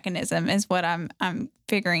protective mechanism is what I'm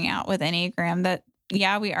figuring out with Enneagram, that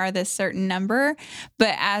yeah, we are this certain number,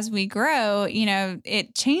 but as we grow,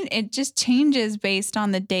 it just changes based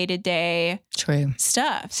on the day-to-day True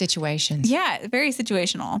stuff. situations. Yeah, very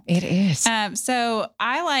situational. It is. So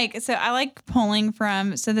I like pulling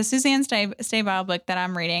from the Suzanne Stabile book that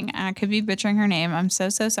I'm reading. I could be butchering her name. I'm so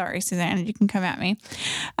sorry, Suzanne. You can come at me.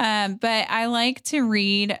 But I like to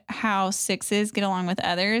read how 6s get along with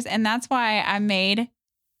others, and that's why I made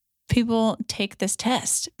people take this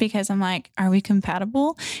test, because I'm like, are we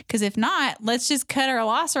compatible? Because if not, let's just cut our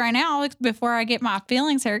loss right now before I get my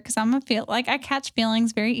feelings hurt, because I'm gonna feel like I catch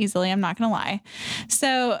feelings very easily. I'm not gonna lie.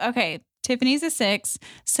 So, okay. Tiffany's a 6.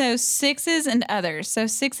 So 6s and others. So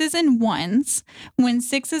 6s and 1s. When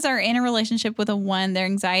 6s are in a relationship with a 1, their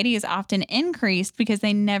anxiety is often increased because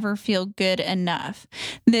they never feel good enough.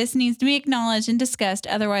 This needs to be acknowledged and discussed.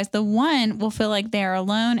 Otherwise, the 1 will feel like they are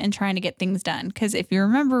alone and trying to get things done. Because if you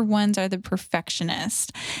remember, 1s are the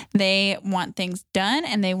perfectionist. They want things done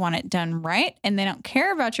and they want it done right. And they don't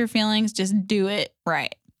care about your feelings. Just do it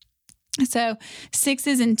right. So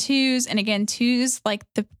 6s and 2s, and again, 2s like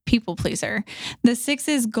the people pleaser. The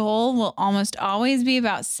 6's goal will almost always be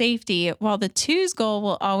about safety, while the 2's goal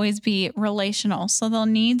will always be relational. So they'll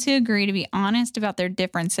need to agree to be honest about their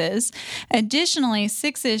differences. Additionally,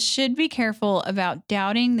 6s should be careful about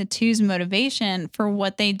doubting the 2's motivation for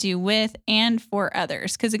what they do with and for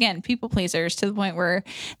others. Because again, people pleasers to the point where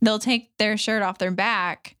they'll take their shirt off their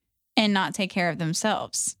back and not take care of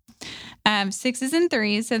themselves. 6s and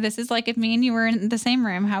 3s. So this is like if me and you were in the same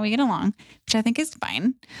room, how we get along, which I think is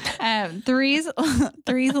fine.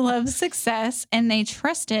 3s love success and they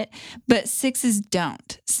trust it, but 6s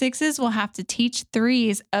don't. 6s will have to teach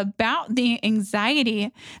 3s about the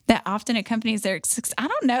anxiety that often accompanies their success. I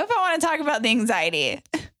don't know if I want to talk about the anxiety.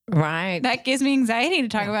 Right. That gives me anxiety to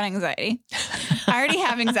talk about anxiety. I already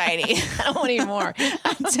have anxiety. I don't want any more.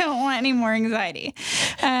 I don't want any more anxiety.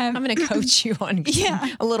 I'm going to coach you on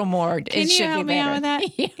a little more. Can you help me out with that?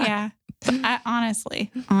 Yeah.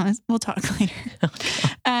 Honestly, we'll talk later.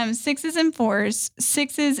 6s and 4s.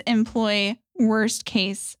 6s employ worst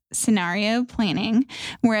case scenario planning,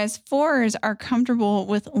 whereas 4s are comfortable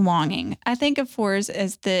with longing. I think of 4s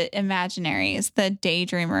as the imaginaries, the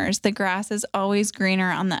daydreamers, the grass is always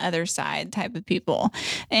greener on the other side type of people.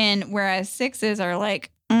 And whereas 6s are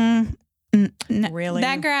like, really?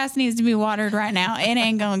 That grass needs to be watered right now. It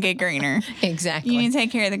ain't going to get greener. Exactly. You need to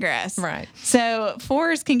take care of the grass. Right. So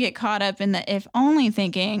 4s can get caught up in the if only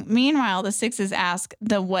thinking. Meanwhile, the 6s ask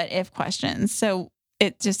the what if questions. So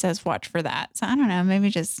it just says watch for that. So I don't know. Maybe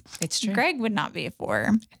just it's true. Greg would not be a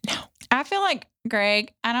 4. No. I feel like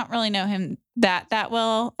Greg, I don't really know him that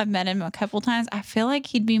well. I've met him a couple times. I feel like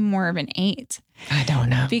he'd be more of an 8. I don't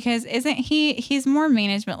know. Because isn't he's more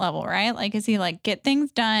management level, right? Like, is he like get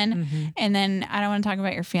things done and then I don't want to talk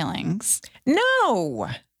about your feelings? No.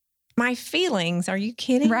 My feelings? Are you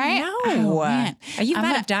kidding? Right? No. Oh, man. You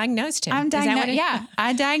might have diagnosed him. Yeah.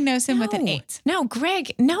 I diagnosed him with an 8. No,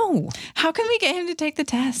 Greg, no. How can we get him to take the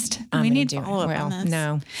test? We need follow up on this.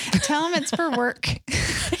 No. Tell him it's for work.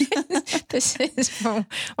 This is for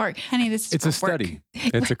work. Honey, it's a study.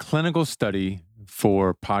 It's a clinical study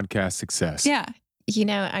for podcast success. Yeah.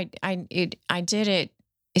 I did it.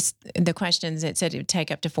 It's the questions. It said it would take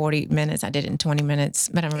up to 40 minutes. I did it in 20 minutes,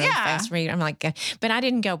 but I'm a really fast reader. I'm like, but I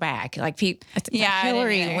didn't go back. Like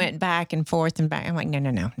Hillary went back and forth and back. I'm like,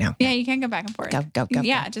 no. Yeah, you can't go back and forth. Go.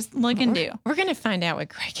 Yeah, just look and do. We're going to find out what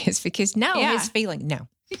Greg is because his feeling, no.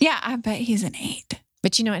 Yeah, I bet he's an 8.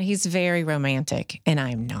 But you know what? He's very romantic and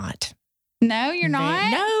I'm not. No, you're not?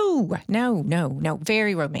 No.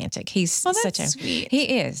 Very romantic. He's such a sweet.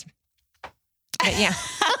 He is. But yeah.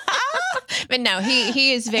 But no,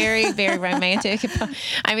 he is very, very romantic.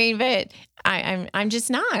 I mean, but I'm just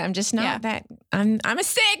not. I'm just not that. I'm a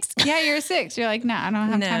 6. Yeah, you're a 6. You're like, no, I don't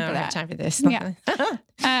have time for that. I don't have time for this.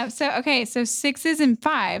 Yeah. So 6s and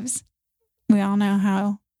 5s. We all know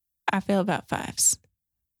how I feel about 5s.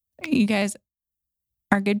 You guys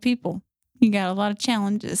are good people. You got a lot of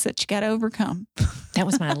challenges that you got to overcome. That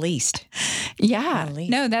was my least. Yeah.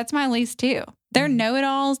 No, that's my least too. They're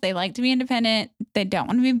know-it-alls. They like to be independent. They don't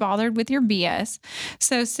want to be bothered with your BS.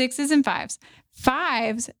 So 6s and 5s.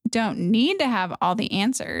 5s don't need to have all the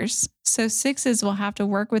answers. So 6s will have to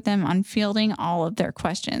work with them on fielding all of their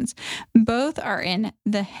questions. Both are in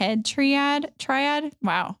the head triad.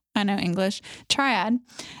 Wow. I know English. Triad.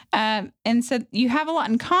 And so you have a lot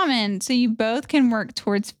in common. So you both can work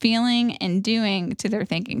towards feeling and doing to their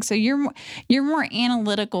thinking. So you're more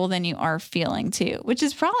analytical than you are feeling too, which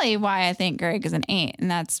is probably why I think Greg is an 8.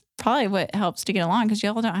 And that's probably what helps to get along, because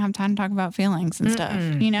y'all don't have time to talk about feelings and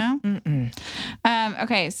stuff, you know?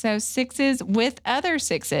 Okay. So 6s with other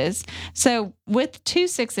 6s. So with 2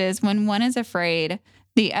 6s, when one is afraid,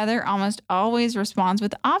 the other almost always responds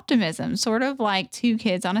with optimism, sort of like 2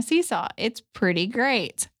 kids on a seesaw. It's pretty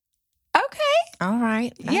great. Okay. All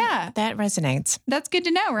right. Yeah. That resonates. That's good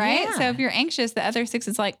to know, right? Yeah. So if you're anxious, the other 6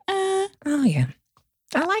 is like, Oh, yeah.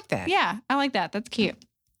 I like that. Yeah, I like that. That's cute.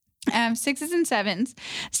 6s and 7s.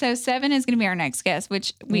 So 7 is going to be our next guest,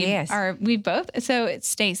 which we both. So it's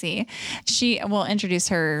Stacy. She will introduce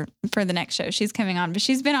her for the next show. She's coming on, but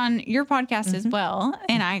she's been on your podcast as well,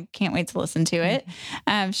 and I can't wait to listen to it.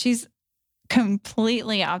 She's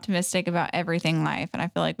completely optimistic about everything life, and I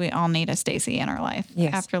feel like we all need a Stacy in our life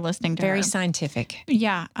after listening to her. Very scientific.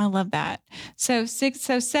 Yeah, I love that. So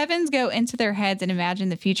 7s go into their heads and imagine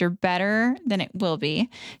the future better than it will be.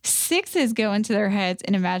 6s go into their heads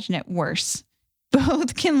and imagine it worse.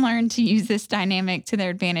 Both can learn to use this dynamic to their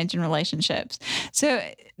advantage in relationships. So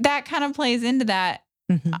that kind of plays into that.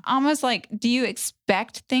 Almost like, do you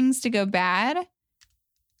expect things to go bad?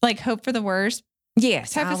 Like hope for the worst?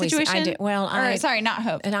 Yes. Type of situation? I do. Well, not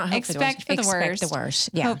hope. Not hope expect for the worst. Expect the worst.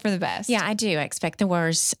 Yeah. Hope for the best. Yeah, I do. I expect the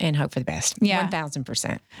worst and hope for the best. Yeah.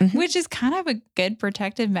 1000%. Which is kind of a good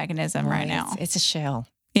protective mechanism right now. It's a shell.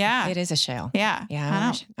 Yeah. It is a shell. Yeah.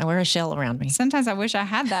 Yeah. I wear a shell around me. Sometimes I wish I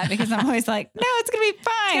had that, because I'm always like, no, it's going to be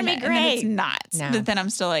fine. It's going to be great. And then it's not. No. But then I'm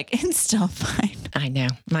still like, it's still fine. I know.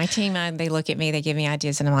 My team, they look at me, they give me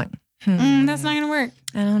ideas, and I'm like, that's not going to work.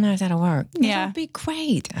 I don't know if that'll work. Yeah. It'll be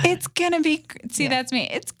great. It's going to be, that's me.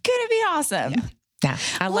 It's going to be awesome. Yeah.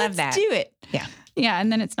 I love that. Let's do it. Yeah. Yeah.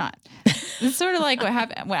 And then it's not. It's sort of like what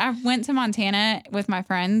happened when I went to Montana with my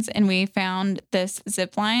friends, and we found this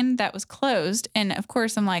zip line that was closed. And of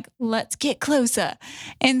course I'm like, let's get closer.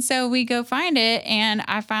 And so we go find it, and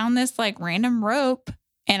I found this like random rope,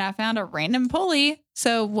 and I found a random pulley.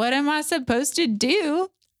 So what am I supposed to do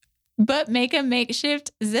but make a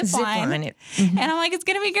makeshift zip line? And I'm like, it's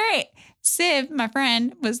going to be great. Siv, my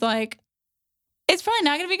friend, was like, it's probably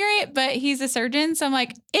not going to be great, but he's a surgeon. So I'm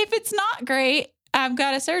like, if it's not great, I've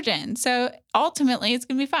got a surgeon. So ultimately it's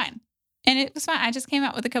going to be fine. And it was fine. I just came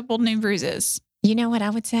out with a couple new bruises. You know what I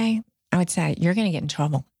would say? I would say, you're going to get in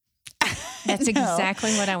trouble. That's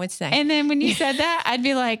exactly what I would say. And then when you said that, I'd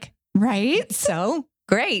be like, right? So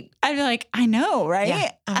great. I'd be like, I know, right?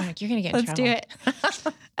 Yeah. I'm like, you're going to get in trouble. Let's do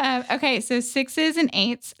it. Okay. So 6s and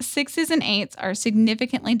 8s. 6s and 8s are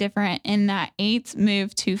significantly different in that 8s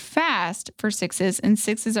move too fast for 6s and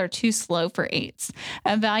 6s are too slow for 8s.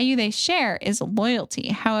 A value they share is loyalty.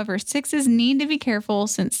 However, 6s need to be careful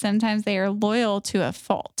since sometimes they are loyal to a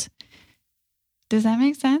fault. Does that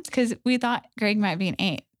make sense? Because we thought Greg might be an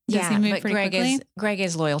 8. Does he move pretty quickly? Greg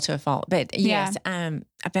is loyal to a fault, but yes,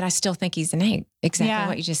 but I still think he's an 8. Exactly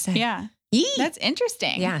what you just said. Yeah. That's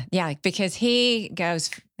interesting. Yeah, because he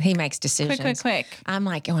makes decisions. Quick. I'm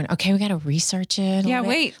like going, okay, we got to research it. Yeah,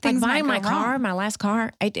 wait. Like Things buying might my go car, wrong. my last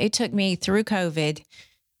car, it took me through COVID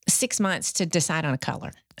 6 months to decide on a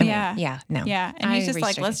color. I mean, no. Yeah. And he's just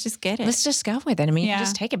like, let's just get it. Let's just go with it. I mean, you can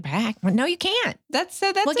just take it back. Well, no, you can't. We'll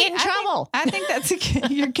get in trouble. I think that's you're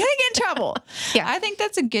going to get in trouble. Yeah. I think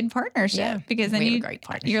that's a good partnership because then we have a great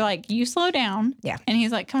partnership. You're like, you slow down. Yeah. And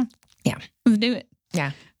he's like, come on. Yeah. Let's do it.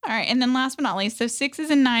 Yeah. All right. And then last but not least, so 6s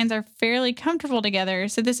and 9s are fairly comfortable together.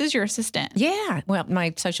 So this is your assistant. Yeah. Well,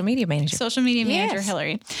 my social media manager. Social media manager,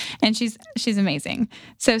 Hillary. And she's amazing.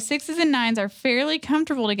 So 6s and 9s are fairly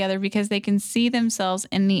comfortable together because they can see themselves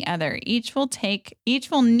in the other. Each will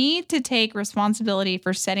need to take responsibility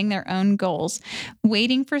for setting their own goals.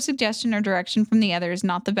 Waiting for suggestion or direction from the other is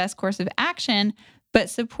not the best course of action, but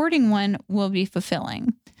supporting one will be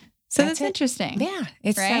fulfilling. So that's interesting. Yeah.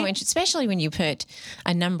 It's so interesting, especially when you put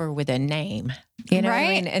a number with a name, you know what I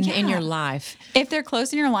mean? In your life. If they're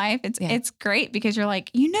close in your life, it's great because you're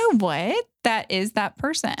like, you know what? That is that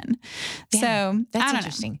person. Yeah, so that's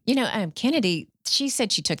interesting. You know, Kennedy, she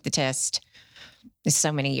said she took the test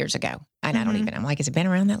so many years ago. And I don't even, I'm like, has it been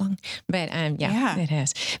around that long? But it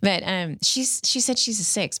has. But she said she's a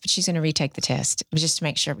 6, but she's going to retake the test just to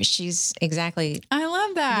make sure. But she's exactly. I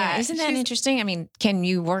love that. Yeah, isn't that interesting? I mean, can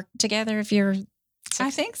you work together if you're I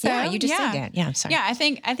think so. Yeah, you just said that. Yeah, I'm sorry. Yeah, I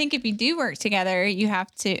think if you do work together, you have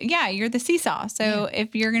to. Yeah, you're the seesaw. So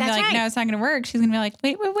if you're gonna be like, no, it's not gonna work, she's gonna be like,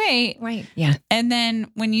 wait. Right. Yeah. And then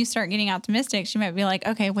when you start getting optimistic, she might be like,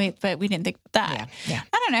 okay, wait, but we didn't think of that. Yeah.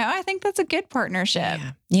 I don't know. I think that's a good partnership.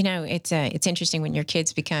 Yeah. You know, it's interesting when your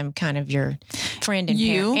kids become kind of your friend and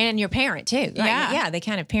and your parent too. Yeah. Yeah. They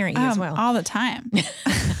kind of parent you as well. All the time.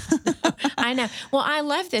 I know. Well, I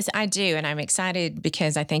love this. I do. And I'm excited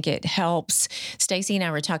because I think it helps. Stacey and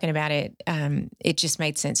I were talking about it. It just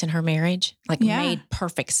made sense in her marriage, made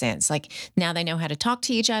perfect sense. Like now they know how to talk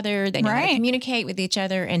to each other. They know how to communicate with each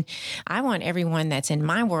other. And I want everyone that's in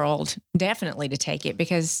my world definitely to take it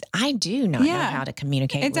because I do not know how to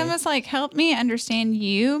communicate. It's almost like help me understand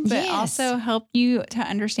you, but also help you to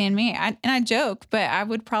understand me. I joke, but I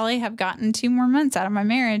would probably have gotten 2 more months out of my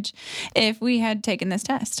marriage if we had taken this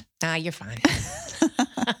test. You're fine.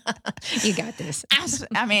 You got this.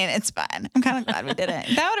 I mean, it's fine. I'm kind of glad we did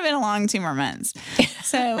it. That would have been a long 2 more months.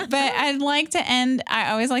 So, but I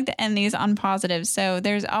always like to end these on positive. So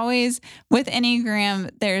there's always, with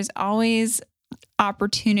Enneagram, there's always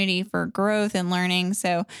opportunity for growth and learning.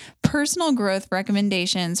 So personal growth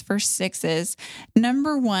recommendations for 6s.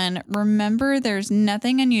 Number 1, remember there's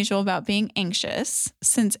nothing unusual about being anxious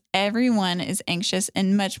since everyone is anxious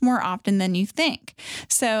and much more often than you think.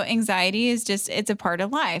 So anxiety is it's a part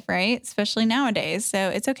of life, right? Especially nowadays. So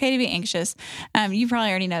it's okay to be anxious. You probably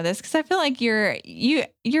already know this because I feel like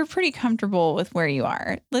you're pretty comfortable with where you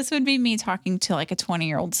are. This would be me talking to like a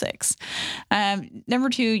 20-year-old 6. Number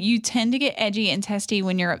 2, you tend to get edgy and testy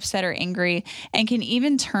when you're upset or angry and can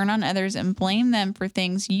even turn on others and blame them for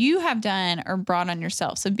things you have done or brought on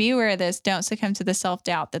yourself. So be aware of this. Don't succumb to the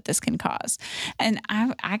self-doubt that this can cause. And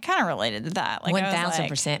I kind of related to that. Like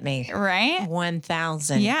 1,000% me. Right?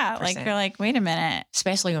 1,000%. Yeah. Like you're like, wait a minute.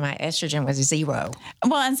 Especially when my estrogen was 0.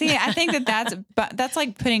 Well, and see, I think that's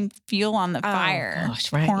like putting fuel on the fire.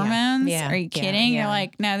 Gosh, right. Hormones. Yeah. Are you kidding? Yeah. You're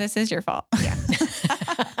like, no, this is your fault. Yeah.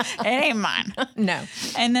 It ain't mine. No.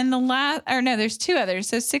 And then there's 2 others.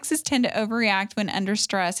 So 6s tend to overreact when under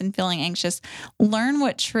stress and feeling anxious. Learn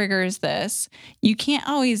what triggers this. You can't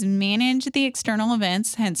always manage the external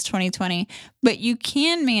events, hence 2020, but you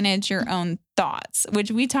can manage your own thoughts,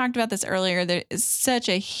 which we talked about this earlier. There is such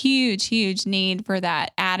a huge, huge need for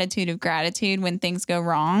that attitude of gratitude when things go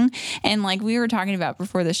wrong. And like we were talking about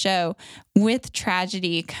before the show, with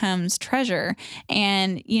tragedy comes treasure.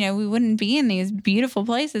 And, we wouldn't be in these beautiful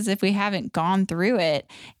places if we haven't gone through it.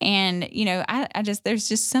 And, there's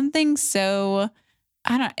just something so,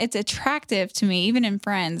 it's attractive to me, even in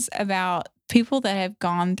friends, about people that have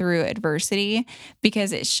gone through adversity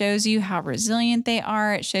because it shows you how resilient they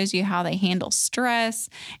are. It shows you how they handle stress.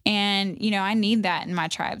 And, I need that in my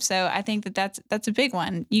tribe. So I think that's a big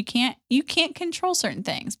one. You can't control certain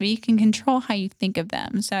things, but you can control how you think of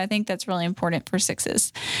them. So I think that's really important for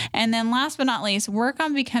 6s. And then last but not least, work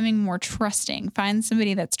on becoming more trusting. Find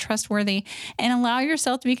somebody that's trustworthy and allow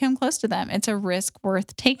yourself to become close to them. It's a risk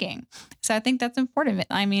worth taking. So I think that's important.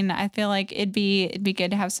 I mean, I feel like it'd be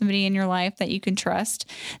good to have somebody in your life that you can trust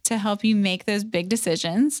to help you make those big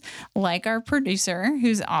decisions, like our producer,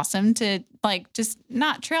 who's awesome to just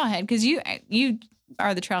not trailhead, because you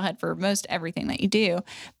are the trailhead for most everything that you do,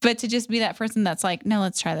 but to just be that person that's like, no,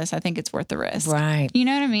 let's try this. I think it's worth the risk. Right. You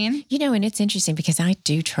know what I mean? And it's interesting because I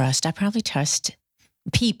probably trust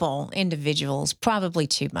individuals probably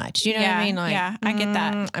too much. You know what I mean? I get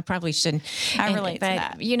that. I probably shouldn't. I relate to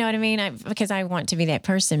that. You know what I mean? Because I want to be that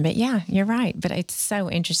person. But yeah, you're right. But it's so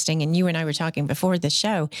interesting. And you and I were talking before the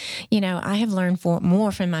show, I have learned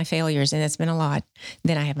more from my failures, and it's been a lot,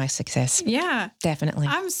 than I have my success. Yeah. Definitely.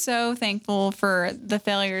 I'm so thankful for the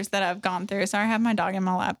failures that I've gone through. So I have my dog in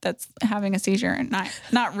my lap that's having a seizure, and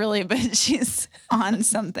not really, but she's on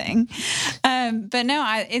something. But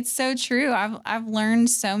no, it's so true. I've learned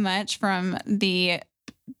so much from the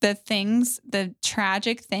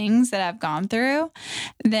tragic things that I've gone through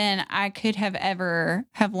than I could have ever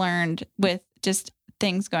have learned with just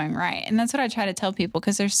things going right. And that's what I try to tell people,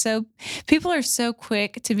 because people are so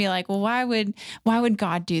quick to be like, well, why would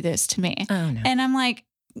God do this to me? Oh, no. And I'm like,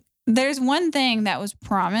 there's one thing that was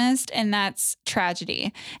promised, and that's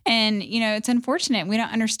tragedy. And, it's unfortunate. We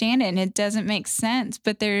don't understand it and it doesn't make sense,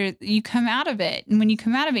 but you come out of it. And when you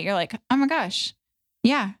come out of it, you're like, oh my gosh.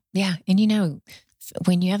 Yeah. Yeah. And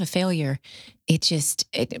when you have a failure,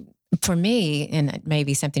 for me, and it may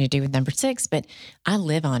be something to do with number 6, but I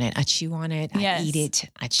live on it. I chew on it. Yes. I eat it.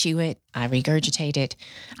 I chew it. I regurgitate it.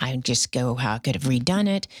 I just go how I could have redone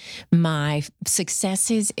it. My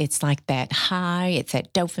successes, it's like that high. It's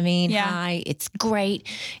that dopamine high. It's great.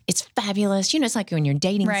 It's fabulous. It's like when you're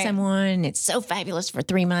dating someone, it's so fabulous for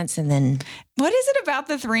 3 months and then. What is it about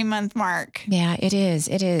the 3-month mark? Yeah, it is.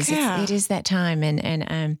 It is. Yeah. It is that time.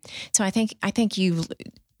 And so I think you,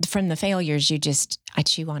 from the failures, I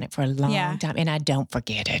chew on it for a long time and I don't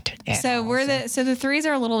forget it. So the 3s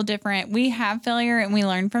are a little different. We have failure and we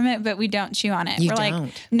learn from it, but we don't chew on it. We're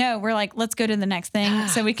don't. We're like, let's go to the next thing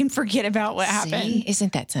so we can forget about what happened.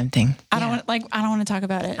 Isn't that something? I don't want to talk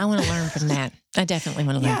about it. I want to learn from that. I definitely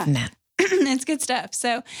want to learn from that. It's good stuff.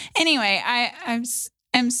 So anyway,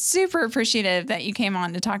 I'm super appreciative that you came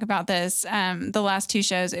on to talk about this. The last 2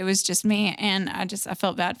 shows, it was just me. And I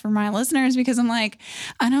felt bad for my listeners because I'm like,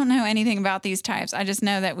 I don't know anything about these types. I just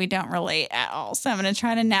know that we don't relate at all. So I'm going to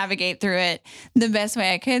try to navigate through it the best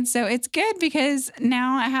way I could. So it's good because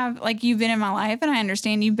now I have, like, you've been in my life and I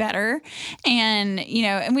understand you better. And,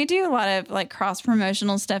 and we do a lot of like cross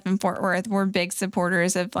promotional stuff in Fort Worth. We're big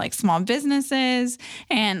supporters of like small businesses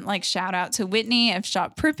and like shout out to Whitney of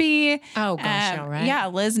Shop Prippy. Oh gosh, all right. Yeah.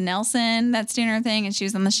 Liz Nelson, that's doing her thing, and she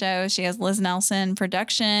was on the show. She has Liz Nelson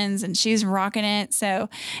Productions, and she's rocking it. So,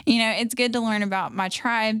 it's good to learn about my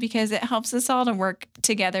tribe because it helps us all to work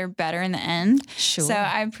together better in the end. Sure. So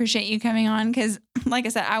I appreciate you coming on because, like I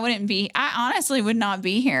said, I honestly would not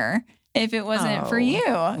be here if it wasn't for you,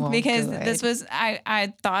 because this was,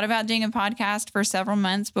 I thought about doing a podcast for several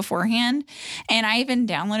months beforehand. And I even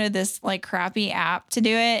downloaded this like crappy app to do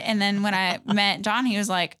it. And then when I met John, he was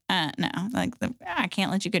like, no, like I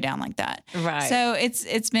can't let you go down like that. Right. So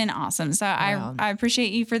it's been awesome. So I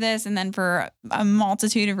appreciate you for this. And then for a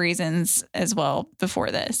multitude of reasons as well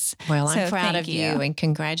before this. Well, so I'm proud of you and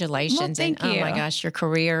congratulations. Well, thank you. Oh my gosh, your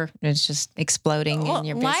career is just exploding in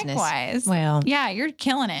your business. Likewise. Well, yeah, you're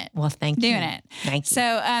killing it. Well, thank you. Doing it. Thank you.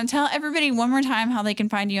 So tell everybody one more time how they can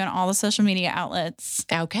find you on all the social media outlets.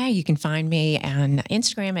 Okay. You can find me on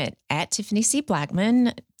Instagram at Tiffany C.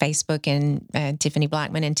 Blackman, Facebook and Tiffany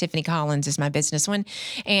Blackman, and Tiffany Collins is my business one.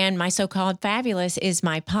 And My So-Called Fabulous is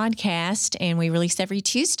my podcast, and we release every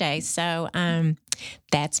Tuesday. So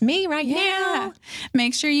that's me right now.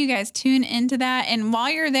 Make sure you guys tune into that. And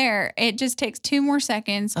while you're there, it just takes 2 more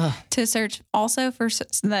seconds to search also for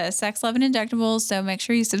the Sex, Love, and Injectables. So make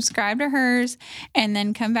sure you subscribe to hers and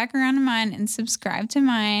then come back around to mine and subscribe to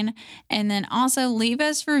mine. And then also leave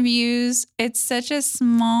us reviews. It's such a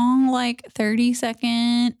small, like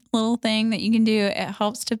 30-second little thing that you can do. It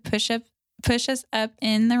helps to push us up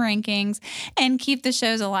in the rankings and keep the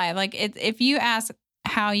shows alive. Like if you ask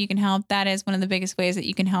how you can help, that is one of the biggest ways that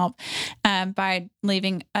you can help by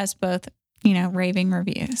leaving us both, raving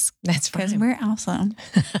reviews. That's because we're awesome.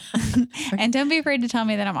 And don't be afraid to tell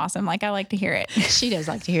me that I'm awesome. Like, I like to hear it. She does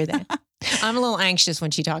like to hear that. I'm a little anxious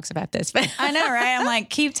when she talks about this, but I know, right? I'm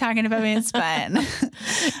like, keep talking about me. It's fun.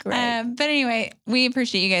 But anyway, we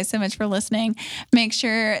appreciate you guys so much for listening. Make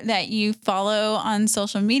sure that you follow on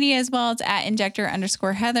social media as well. It's at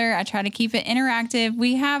injector_Heather. I try to keep it interactive.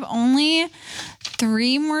 We have only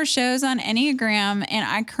 3 more shows on Enneagram. And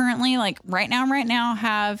I currently, like right now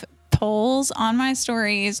have polls on my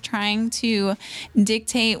stories trying to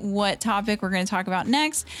dictate what topic we're going to talk about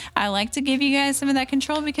next. I like to give you guys some of that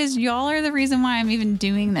control because y'all are the reason why I'm even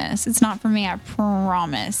doing this. It's not for me. I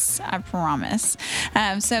promise.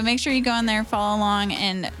 So make sure you go in there, follow along,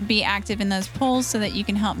 and be active in those polls so that you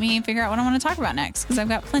can help me figure out what I want to talk about next, because I've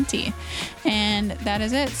got plenty. And that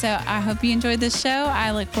is it. So I hope you enjoyed this show. I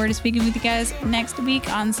look forward to speaking with you guys next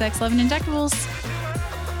week on Sex, Love, and Injectables.